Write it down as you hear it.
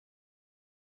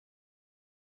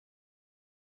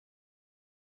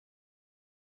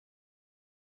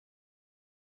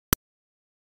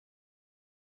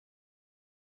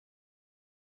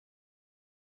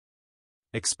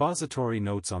Expository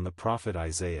notes on the prophet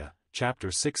Isaiah,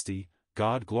 chapter 60,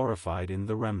 God glorified in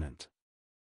the remnant.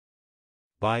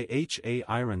 By H.A.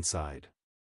 Ironside.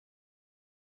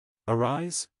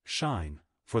 Arise, shine,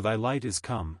 for thy light is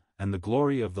come, and the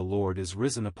glory of the Lord is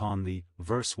risen upon thee.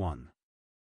 Verse 1.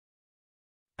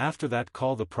 After that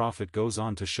call the prophet goes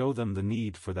on to show them the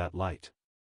need for that light.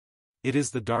 It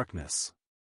is the darkness.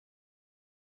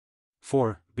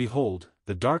 For, behold,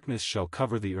 the darkness shall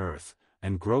cover the earth,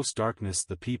 and gross darkness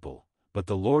the people, but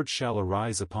the Lord shall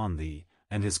arise upon thee,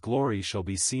 and his glory shall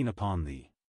be seen upon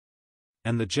thee.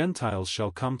 And the Gentiles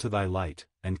shall come to thy light,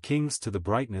 and kings to the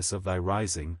brightness of thy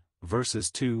rising. Verses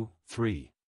 2,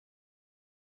 3.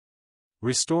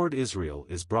 Restored Israel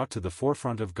is brought to the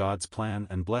forefront of God's plan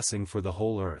and blessing for the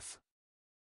whole earth.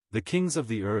 The kings of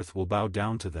the earth will bow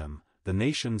down to them, the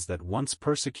nations that once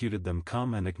persecuted them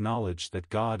come and acknowledge that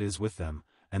God is with them,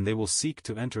 and they will seek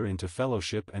to enter into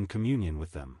fellowship and communion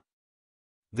with them.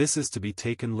 This is to be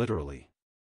taken literally.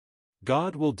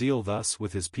 God will deal thus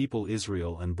with his people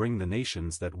Israel and bring the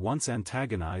nations that once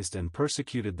antagonized and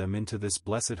persecuted them into this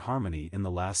blessed harmony in the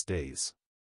last days.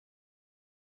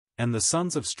 And the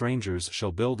sons of strangers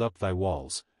shall build up thy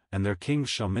walls, and their kings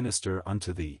shall minister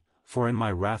unto thee, for in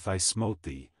my wrath I smote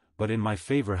thee, but in my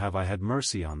favor have I had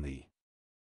mercy on thee.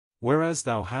 Whereas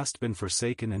thou hast been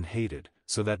forsaken and hated,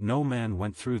 so that no man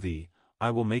went through thee,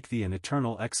 I will make thee an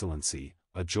eternal excellency,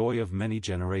 a joy of many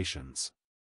generations.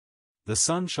 The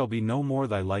sun shall be no more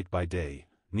thy light by day,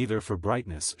 neither for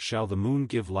brightness shall the moon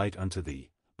give light unto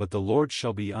thee, but the Lord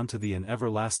shall be unto thee an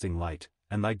everlasting light,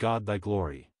 and thy God thy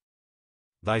glory.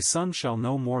 Thy sun shall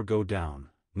no more go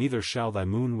down, neither shall thy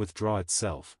moon withdraw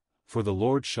itself, for the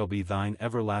Lord shall be thine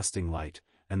everlasting light,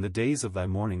 and the days of thy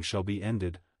mourning shall be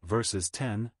ended. Verses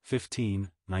 10, 15,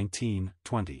 19,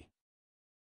 20.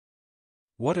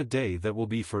 What a day that will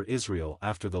be for Israel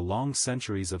after the long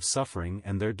centuries of suffering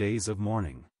and their days of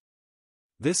mourning.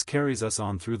 This carries us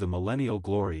on through the millennial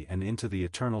glory and into the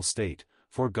eternal state,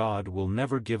 for God will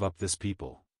never give up this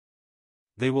people.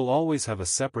 They will always have a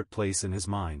separate place in his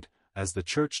mind, as the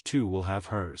church too will have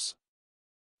hers.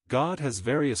 God has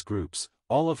various groups,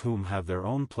 all of whom have their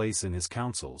own place in his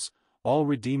councils, all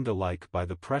redeemed alike by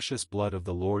the precious blood of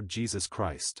the Lord Jesus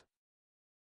Christ.